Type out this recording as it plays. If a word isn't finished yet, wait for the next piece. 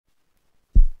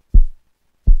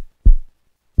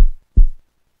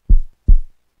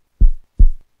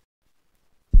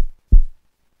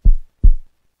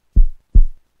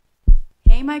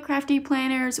Hey my crafty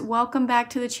planners, welcome back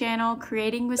to the channel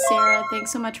Creating with Sarah.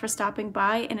 Thanks so much for stopping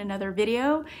by in another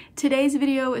video. Today's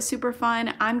video is super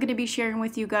fun. I'm going to be sharing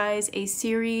with you guys a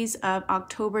series of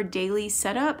October daily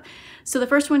setup. So the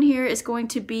first one here is going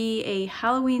to be a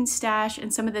Halloween stash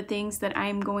and some of the things that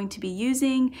I'm going to be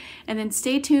using. And then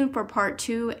stay tuned for part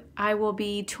 2. I will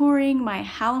be touring my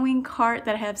Halloween cart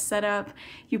that I have set up.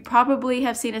 You probably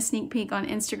have seen a sneak peek on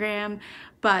Instagram,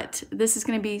 but this is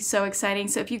going to be so exciting.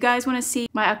 So if you guys want to see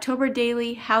my October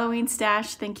daily Halloween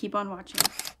stash, then keep on watching.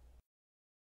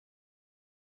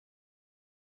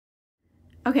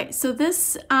 Okay, so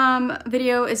this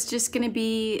video is just going to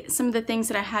be some of the things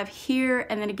that I have here,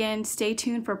 and then again, stay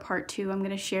tuned for part 2. I'm going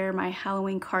to share my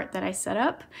Halloween cart that I set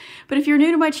up. But if you're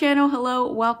new to my channel,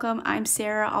 hello, welcome. I'm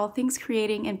Sarah, all things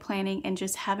creating and planning and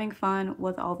just having fun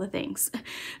with all the things.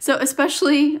 So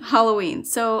especially Halloween.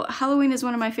 So Halloween is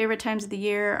one of my favorite times of the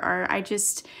year, or I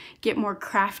just get more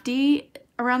crafty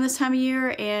around this time of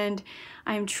year, and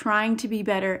I'm trying to be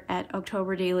better at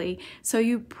October daily. So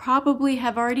you probably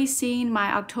have already seen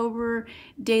my October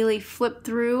daily flip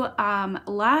through.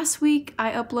 Last week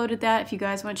I uploaded that if you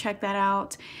guys want to check that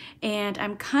out. And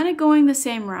I'm kind of going the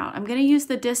same route. I'm going to use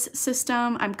the disc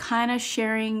system. I'm kind of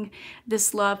sharing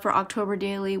this love for October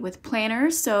daily with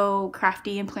planners so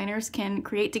crafty and planners can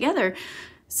create together.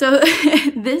 So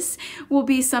this will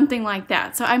be something like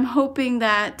that. So I'm hoping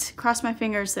that, cross my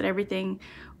fingers, that everything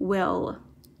will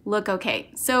look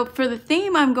okay. So for the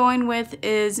theme I'm going with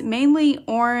is mainly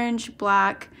orange,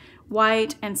 black,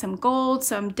 white, and some gold.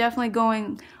 So I'm definitely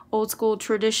going old school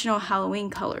traditional Halloween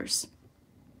colors.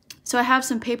 So I have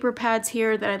some paper pads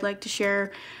here that I'd like to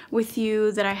share with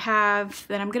you that I have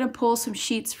that I'm going to pull some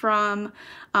sheets from.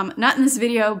 Not in this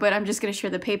video, but I'm just going to share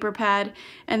the paper pad.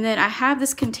 And then I have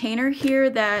this container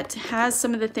here that has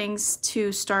some of the things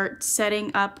to start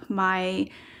setting up my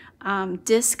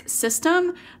disc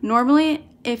system. Normally,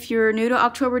 if you're new to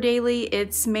October daily,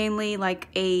 it's mainly like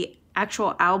a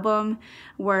actual album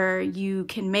where you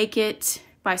can make it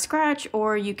by scratch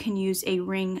or you can use a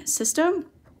ring system.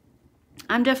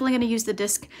 I'm definitely going to use the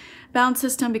disc bound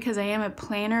system because I am a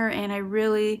planner and I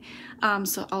really, I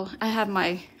have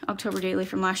my October daily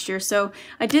from last year. So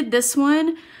I did this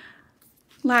one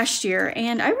last year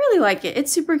and I really like it.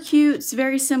 It's super cute. It's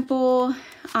very simple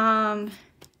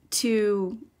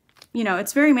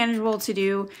it's very manageable to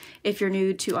do if you're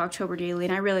new to October daily,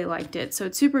 and I really liked it. So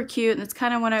it's super cute, and it's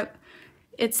kind of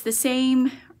it's the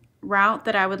same route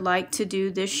that I would like to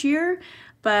do this year,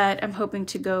 but I'm hoping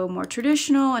to go more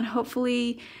traditional and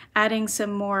hopefully adding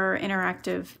some more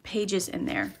interactive pages in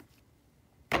there.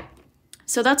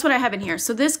 So that's what I have in here.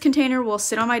 So this container will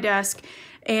sit on my desk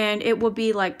and it will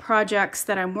be like projects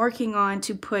that I'm working on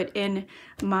to put in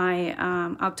my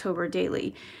October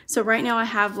daily. So right now I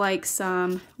have like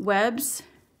some webs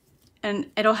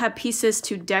and it'll have pieces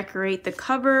to decorate the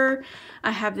cover.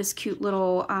 I have this cute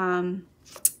little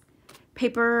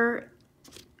paper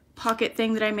pocket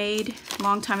thing that I made a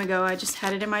long time ago. I just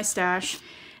had it in my stash.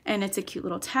 And it's a cute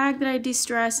little tag that I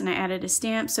de-stressed and I added a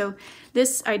stamp. So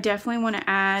this I definitely want to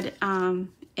add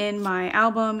in my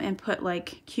album and put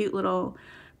like cute little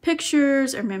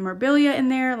pictures or memorabilia in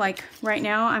there. Like right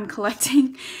now I'm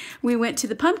collecting, we went to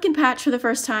the pumpkin patch for the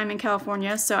first time in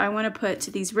California, so I want to put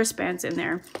these wristbands in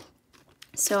there.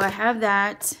 So I have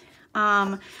that.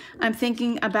 I'm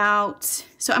thinking about,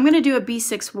 so I'm going to do a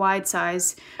B6 wide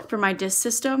size for my disc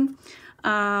system.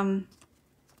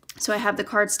 So I have the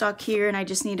cardstock here and I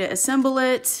just need to assemble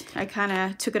it. I kind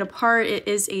of took it apart. It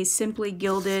is a Simply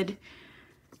Gilded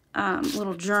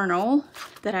little journal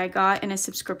that I got in a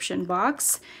subscription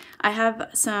box. I have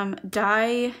some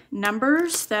die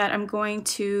numbers that I'm going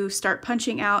to start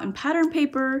punching out in pattern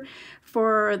paper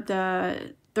for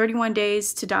the 31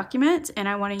 days to document, and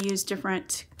I want to use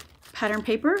different pattern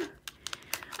paper.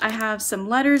 I have some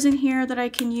letters in here that I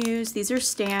can use. These are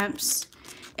stamps,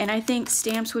 and I think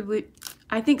stamps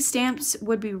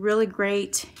would be really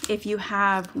great if you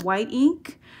have white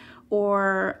ink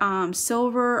or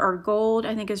silver or gold.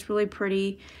 I think is really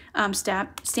pretty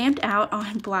stamped out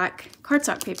on black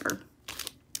cardstock paper.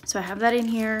 So I have that in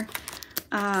here.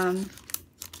 I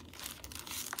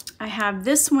have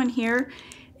this one here.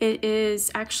 It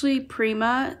is actually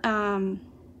Prima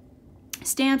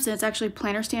stamps, and it's actually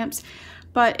planner stamps,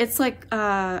 but it's like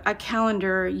a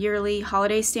calendar yearly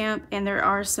holiday stamp, and there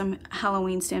are some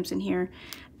Halloween stamps in here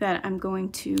that I'm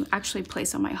going to actually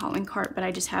place on my Halloween cart, but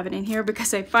I just have it in here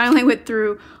because I finally went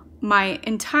through my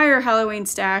entire Halloween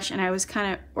stash and I was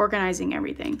kind of organizing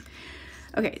everything.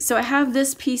 Okay, so I have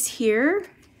this piece here.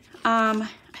 I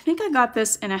think I got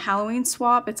this in a Halloween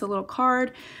swap. It's a little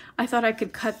card. I thought I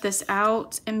could cut this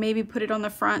out and maybe put it on the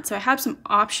front. So I have some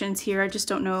options here. I just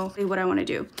don't know what I want to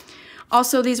do.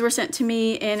 Also, these were sent to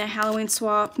me in a Halloween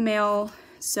swap mail.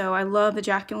 So I love the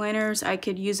jack-o'-lanterns. I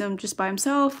could use them just by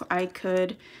themselves. I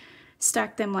could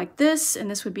stack them like this,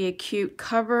 and this would be a cute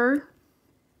cover.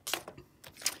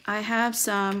 I have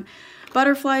some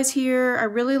butterflies here. I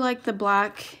really like the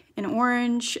black and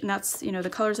orange, and that's, you know, the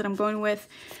colors that I'm going with.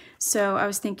 So I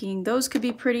was thinking those could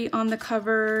be pretty on the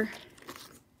cover.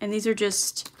 And these are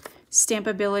just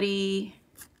Stampability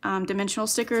dimensional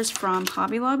stickers from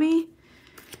Hobby Lobby.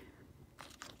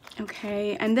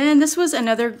 Okay, and then this was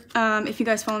another, if you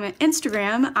guys follow me on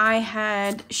Instagram, I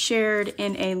had shared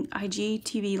in a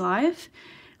IGTV Live,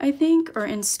 I think, or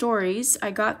in stories.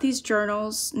 I got these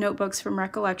journals, notebooks from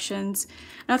Recollections,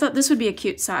 and I thought this would be a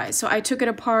cute size. So I took it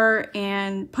apart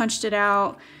and punched it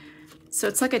out. So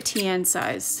it's like a TN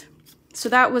size. So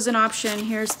that was an option.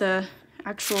 Here's the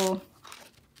actual,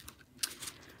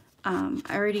 I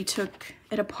already took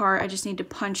it apart. I just need to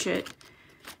punch it.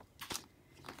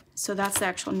 So that's the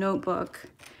actual notebook.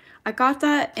 I got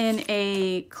that in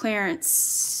a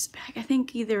clearance, I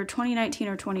think either 2019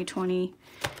 or 2020.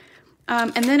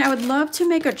 And then I would love to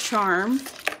make a charm.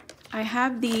 I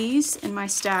have these in my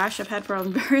stash. I've had for a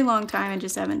very long time and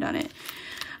just haven't done it.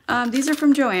 These are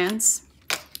from Joann's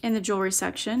in the jewelry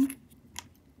section.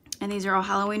 And these are all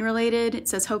Halloween related. It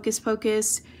says Hocus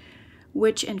Pocus,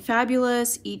 Witch and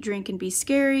Fabulous, Eat, Drink, and Be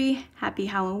Scary, Happy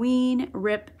Halloween,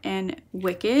 Rip, and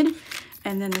Wicked.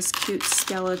 And then this cute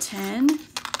skeleton.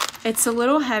 It's a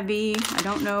little heavy. I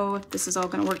don't know if this is all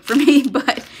gonna work for me,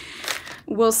 but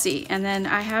we'll see. And then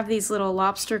I have these little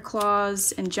lobster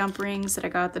claws and jump rings that I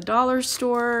got at the dollar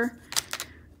store.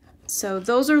 So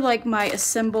those are like my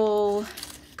assemble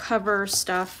cover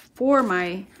stuff for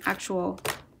my actual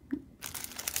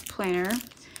planner.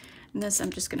 And this I'm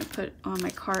just gonna put on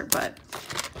my cart, but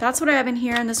that's what I have in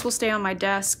here, and this will stay on my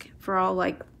desk for all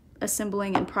like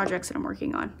assembling and projects that I'm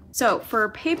working on. So for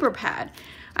paper pad,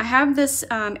 I have this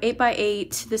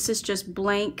 8x8. This is just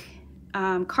blank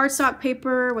cardstock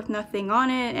paper with nothing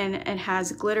on it, and it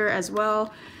has glitter as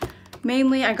well.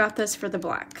 Mainly I got this for the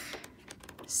black.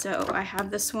 So I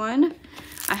have this one.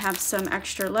 I have some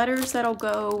extra letters that'll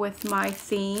go with my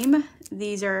theme.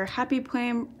 These are Happy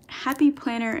Planner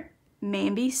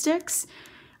Mamby sticks.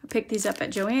 I picked these up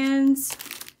at Joann's.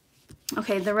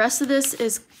 Okay, the rest of this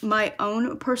is my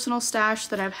own personal stash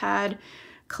that I've had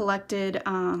collected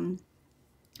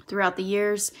throughout the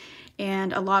years,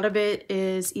 and a lot of it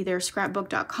is either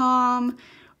scrapbook.com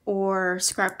or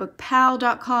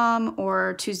scrapbookpal.com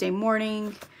or Tuesday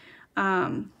Morning.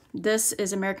 This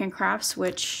is American Crafts,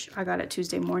 which I got at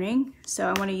Tuesday Morning, so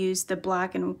I want to use the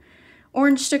black and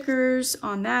orange stickers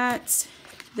on that.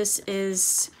 This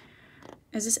is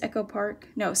this Echo Park?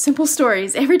 No, Simple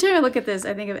Stories. Every time I look at this,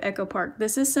 I think of Echo Park.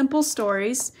 This is Simple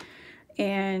Stories.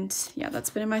 And yeah, that's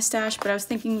been in my stash, but I was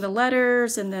thinking the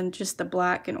letters and then just the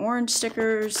black and orange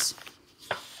stickers.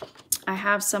 I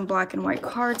have some black and white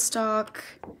cardstock.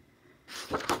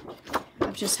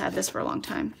 I've just had this for a long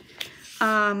time.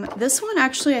 This one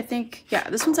actually, I think, yeah,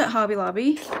 this one's at Hobby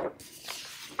Lobby.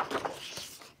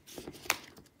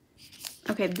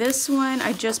 Okay, this one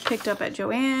I just picked up at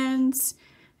Joann's.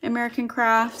 American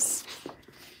Crafts.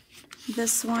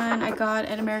 This one I got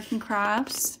at American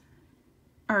Crafts,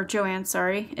 or Joann's,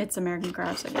 sorry. It's American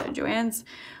Crafts, I got at Joann's.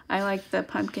 I like the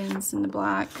pumpkins and the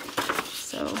black.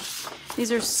 So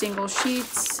these are single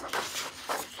sheets,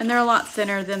 and they're a lot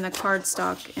thinner than the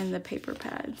cardstock and the paper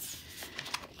pads.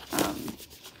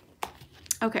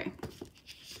 Okay,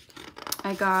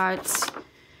 I got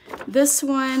this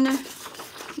one,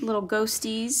 little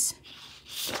ghosties.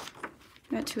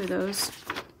 I got two of those.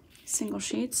 Single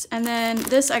sheets. And then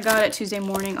this I got at Tuesday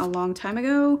Morning a long time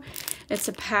ago. It's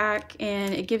a pack,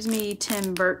 and it gives me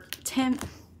Tim Burton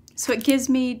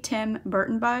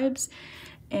vibes,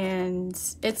 and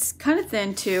it's kind of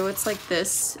thin too. It's like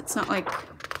this. It's not like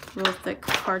real thick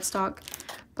cardstock,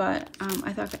 but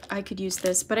I thought I could use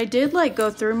this. But I did like go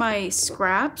through my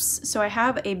scraps, so I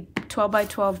have a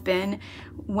 12x12 bin.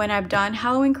 When I'm done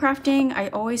Halloween crafting, I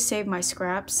always save my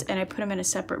scraps and I put them in a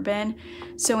separate bin.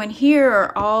 So in here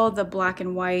are all the black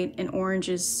and white and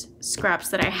oranges scraps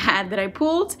that I had that I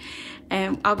pulled,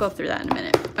 and I'll go through that in a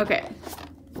minute. Okay,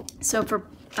 so for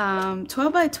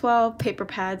 12x12 paper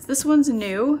pads, this one's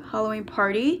new, Halloween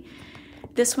Party.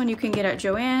 This one you can get at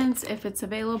Joann's if it's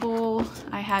available.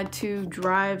 I had to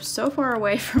drive so far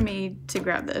away for me to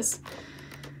grab this.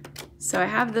 So I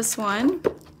have this one.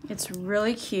 It's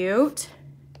really cute.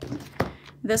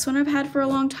 This one I've had for a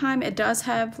long time. It does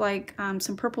have like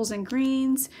some purples and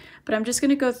greens, but I'm just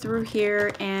gonna go through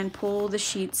here and pull the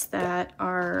sheets that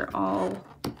are all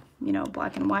you know,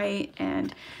 black and white.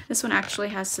 And this one actually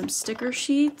has some sticker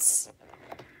sheets,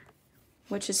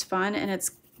 which is fun, and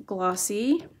it's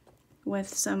glossy with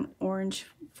some orange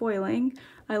foiling.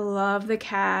 I love the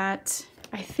cat.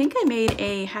 I think I made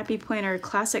a Happy Planner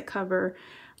classic cover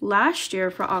last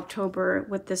year for October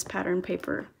with this pattern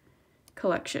paper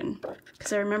collection,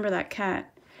 because I remember that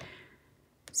cat.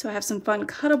 So I have some fun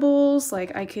cuttables,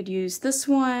 like I could use this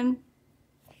one.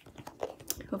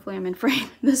 Hopefully I'm in frame.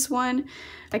 This one,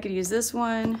 I could use this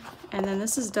one, and then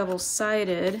this is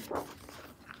double-sided,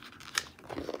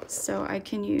 so I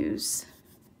can use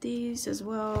these as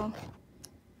well.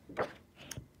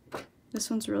 This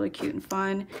one's really cute and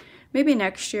fun. Maybe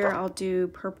next year I'll do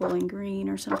purple and green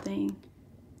or something.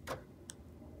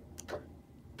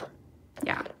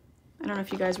 Yeah, I don't know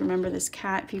if you guys remember this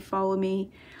cat. If you follow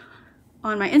me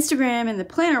on my Instagram in the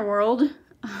planner world,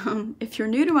 if you're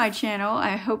new to my channel,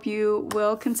 I hope you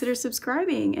will consider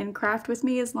subscribing and craft with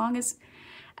me as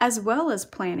well as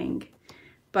planning.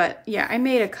 But yeah, I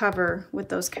made a cover with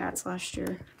those cats last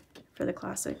year for the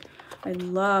classic. I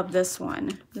love this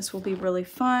one. This will be really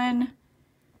fun.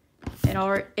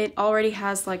 It already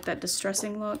has like that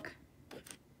distressing look.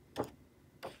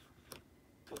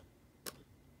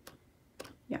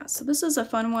 Yeah, so this is a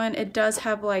fun one. It does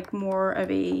have like more of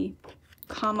a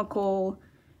comical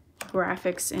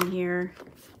graphics in here.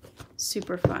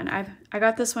 Super fun. I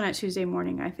got this one at Tuesday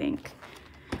Morning, I think.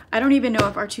 I don't even know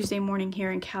if our Tuesday Morning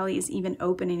here in Cali is even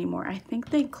open anymore. I think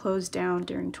they closed down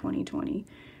during 2020,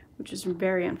 which is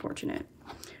very unfortunate.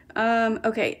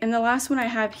 Okay, and the last one I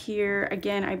have here,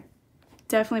 again, I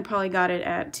definitely probably got it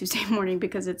at Tuesday Morning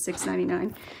because it's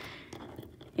 $6.99.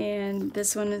 And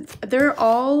this one, they're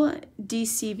all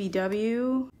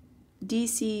DCWV,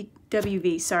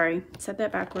 sorry, said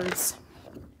that backwards.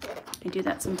 I do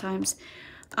that sometimes.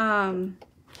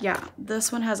 Yeah,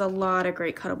 this one has a lot of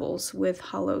great cuttables with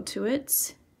hollow to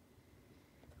it,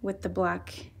 with the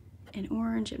black and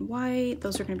orange and white.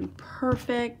 Those are going to be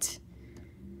perfect.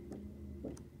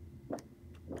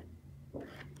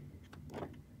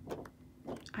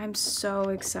 I'm so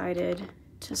excited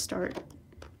to start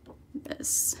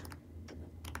this.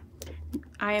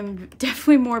 I am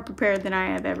definitely more prepared than I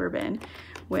have ever been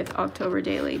with October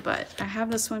Daily, but I have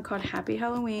this one called Happy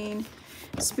Halloween,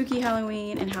 Spooky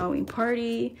Halloween, and Halloween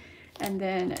Party, and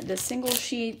then the single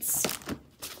sheets,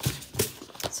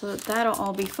 so that'll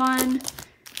all be fun.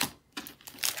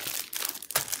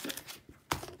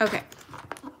 Okay.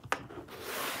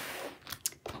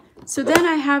 So then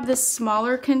I have this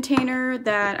smaller container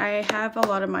that I have a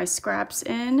lot of my scraps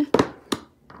in.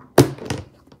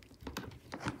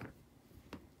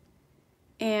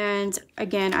 And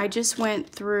again, I just went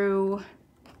through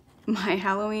my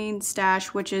Halloween stash,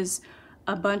 which is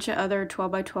a bunch of other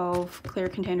 12 by 12 clear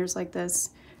containers like this,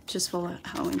 just full of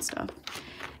Halloween stuff.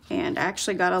 And I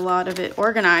actually got a lot of it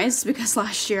organized because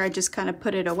last year I just kind of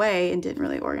put it away and didn't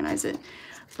really organize it.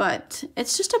 But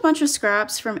it's just a bunch of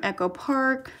scraps from Echo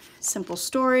Park, Simple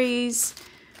Stories,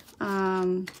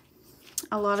 a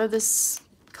lot of this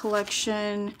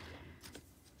collection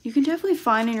you can definitely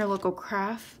find in your local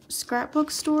craft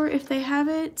scrapbook store if they have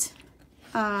it.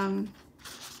 Like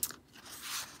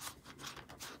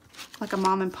a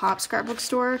mom and pop scrapbook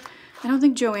store. I don't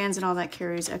think Joann's and all that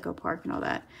carries Echo Park and all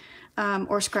that.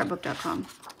 Or scrapbook.com.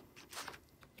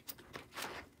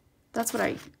 That's what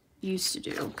I used to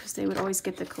do because they would always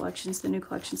get the collections, the new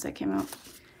collections that came out.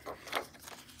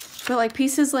 But like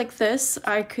pieces like this,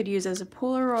 I could use as a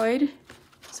Polaroid.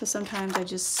 So sometimes I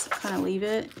just kind of leave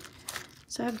it.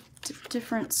 So I have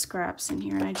different scraps in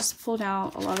here, and I just pulled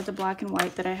out a lot of the black and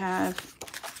white that I have.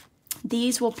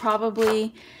 These will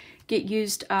probably get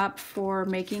used up for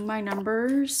making my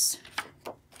numbers.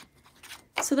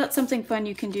 So that's something fun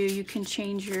you can do. You can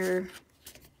change your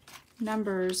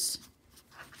numbers.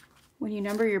 When you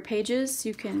number your pages,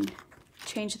 you can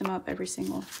change them up every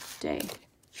single day.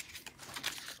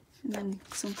 And then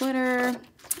some glitter.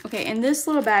 Okay, and this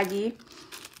little baggie,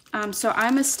 so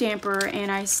I'm a stamper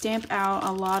and I stamp out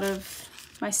a lot of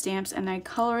my stamps and I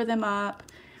color them up.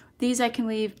 These I can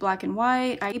leave black and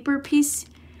white. I paper piece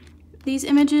these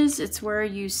images. It's where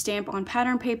you stamp on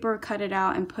pattern paper, cut it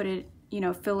out and put it, you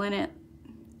know, fill in it.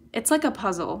 It's like a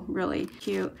puzzle, really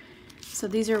cute. So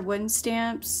these are wooden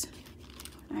stamps.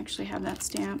 I actually have that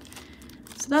stamp.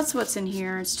 So that's what's in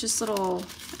here. It's just little,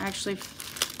 actually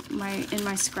in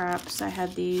my scraps I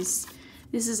had these.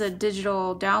 This is a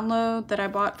digital download that I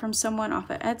bought from someone off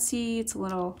of Etsy. It's a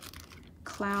little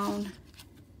clown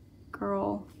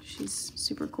girl. She's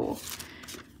super cool.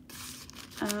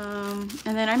 And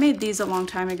then I made these a long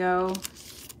time ago.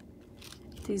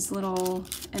 these little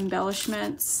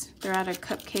embellishments. They're out of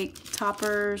cupcake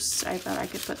toppers. I thought I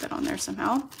could put that on there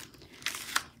somehow.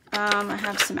 I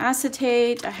have some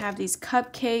acetate. I have these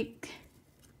cupcake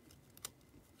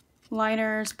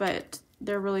liners, but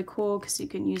they're really cool because you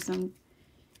can use them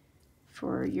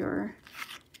for your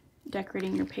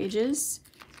decorating your pages.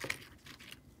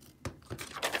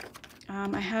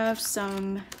 I have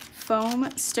some foam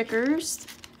stickers,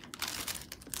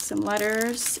 some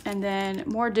letters, and then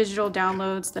more digital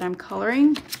downloads that I'm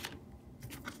coloring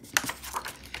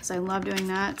because I love doing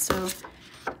that. So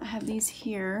I have these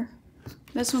here.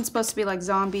 This one's supposed to be like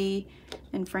zombie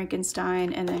and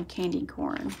Frankenstein and then candy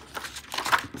corn.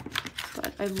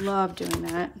 But I love doing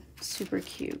that. Super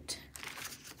cute.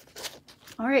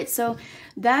 All right, so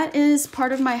that is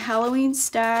part of my Halloween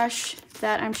stash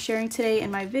that I'm sharing today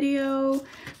in my video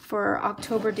for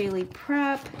October daily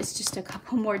prep. It's just a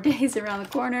couple more days around the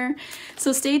corner.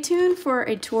 So stay tuned for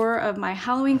a tour of my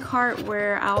Halloween cart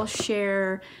where I'll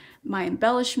share my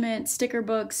embellishment, sticker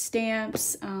books,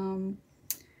 stamps,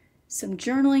 some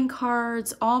journaling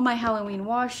cards, all my Halloween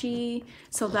washi,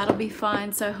 so that'll be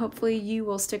fun. So hopefully you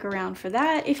will stick around for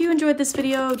that. If you enjoyed this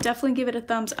video, definitely give it a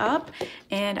thumbs up,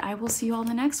 and I will see you all in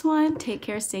the next one. Take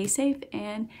care, stay safe,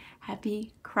 and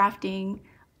happy crafting.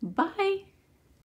 Bye.